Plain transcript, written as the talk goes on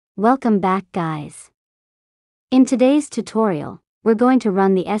Welcome back, guys. In today's tutorial, we're going to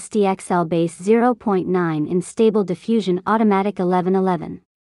run the SDXL base 0.9 in Stable Diffusion Automatic 1111.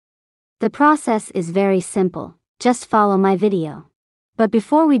 The process is very simple, just follow my video. But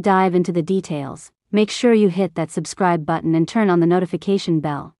before we dive into the details, make sure you hit that subscribe button and turn on the notification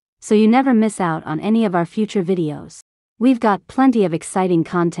bell, so you never miss out on any of our future videos. We've got plenty of exciting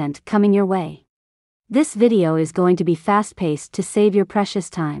content coming your way. This video is going to be fast-paced to save your precious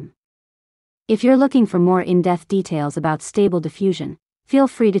time. If you're looking for more in-depth details about Stable Diffusion, feel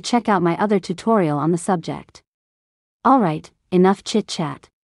free to check out my other tutorial on the subject. Alright, enough chit-chat.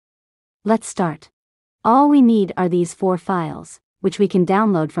 Let's start. All we need are these 4 files, which we can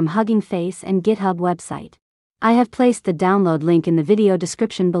download from Hugging Face and GitHub website. I have placed the download link in the video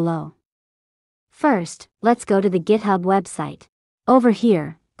description below. First, let's go to the GitHub website. Over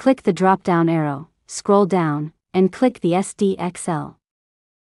here, click the drop-down arrow, scroll down, and click the SDXL.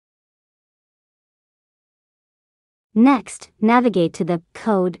 Next, navigate to the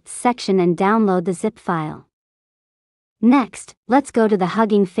Code section and download the zip file. Next, let's go to the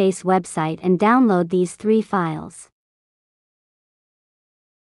Hugging Face website and download these 3 files.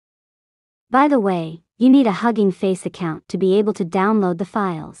 By the way, you need a Hugging Face account to be able to download the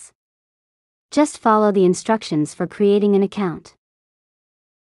files. Just follow the instructions for creating an account.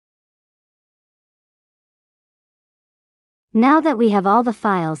 Now that we have all the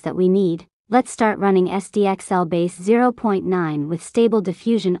files that we need, let's start running SDXL base 0.9 with Stable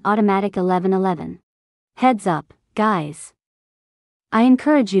Diffusion Automatic 1111. Heads up, guys. I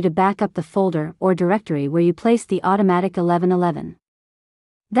encourage you to back up the folder or directory where you place the Automatic 1111.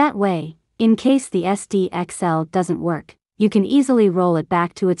 That way, in case the SDXL doesn't work, you can easily roll it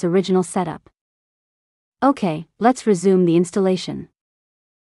back to its original setup. Okay, let's resume the installation.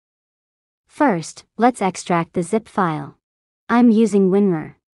 First, let's extract the zip file. I'm using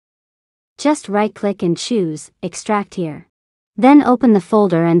WinRAR. Just right-click and choose Extract here. Then open the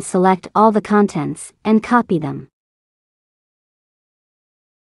folder and select all the contents, and copy them.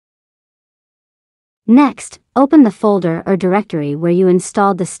 Next, open the folder or directory where you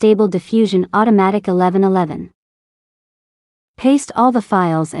installed the Stable Diffusion Automatic 1111. Paste all the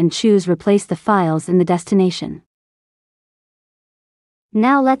files and choose Replace the files in the destination.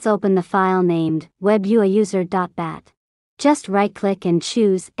 Now let's open the file named webuser.bat. Just right-click and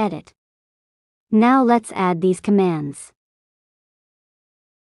choose Edit. Now let's add these commands.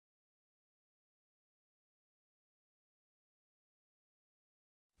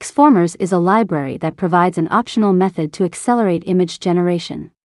 Xformers is a library that provides an optional method to accelerate image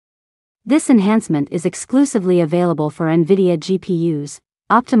generation. This enhancement is exclusively available for NVIDIA GPUs,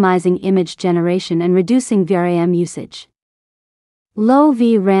 optimizing image generation and reducing VRAM usage. Low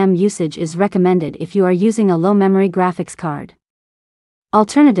VRAM usage is recommended if you are using a low-memory graphics card.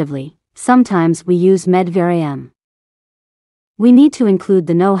 Alternatively, sometimes we use medVRAM. We need to include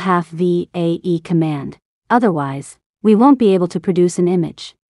the no-half-VAE command, otherwise, we won't be able to produce an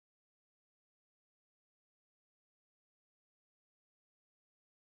image.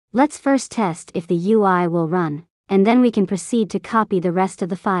 Let's first test if the UI will run, and then we can proceed to copy the rest of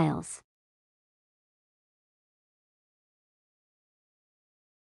the files.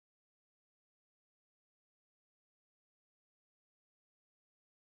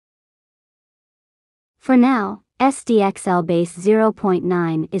 For now, SDXL base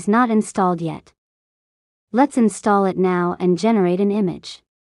 0.9 is not installed yet. Let's install it now and generate an image.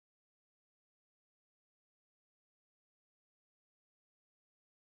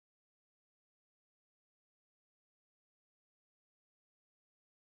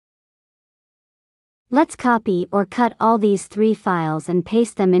 Let's copy or cut all these 3 files and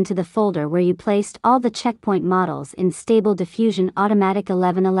paste them into the folder where you placed all the checkpoint models in Stable Diffusion Automatic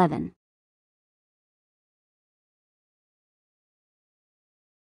 1111.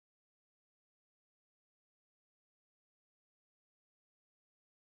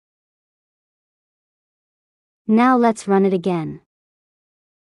 Now let's run it again.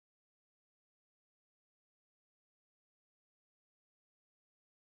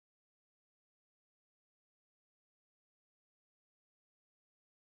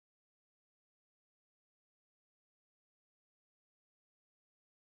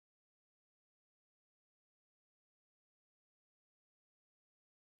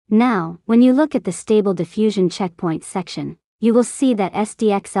 Now, when you look at the Stable Diffusion checkpoint section, you will see that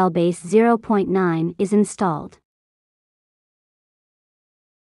SDXL base 0.9 is installed.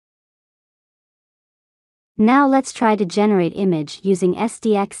 Now let's try to generate image using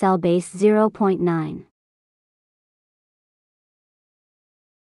SDXL base 0.9.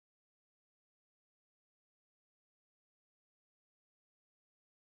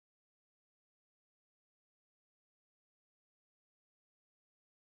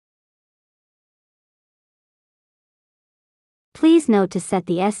 Please note to set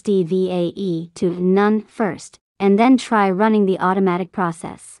the SDVAE to None first, and then try running the automatic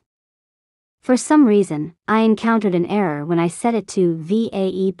process. For some reason, I encountered an error when I set it to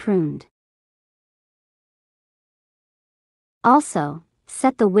VAE pruned. Also,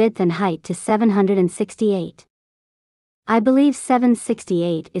 set the width and height to 768. I believe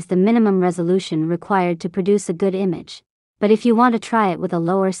 768 is the minimum resolution required to produce a good image, but if you want to try it with a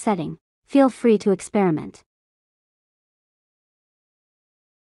lower setting, feel free to experiment.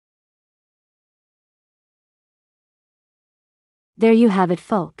 There you have it,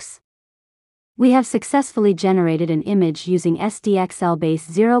 folks. We have successfully generated an image using SDXL base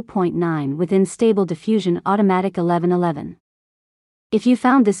 0.9 within Stable Diffusion Automatic 1111. If you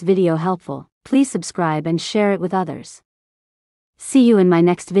found this video helpful, please subscribe and share it with others. See you in my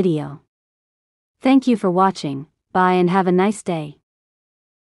next video. Thank you for watching, bye and have a nice day.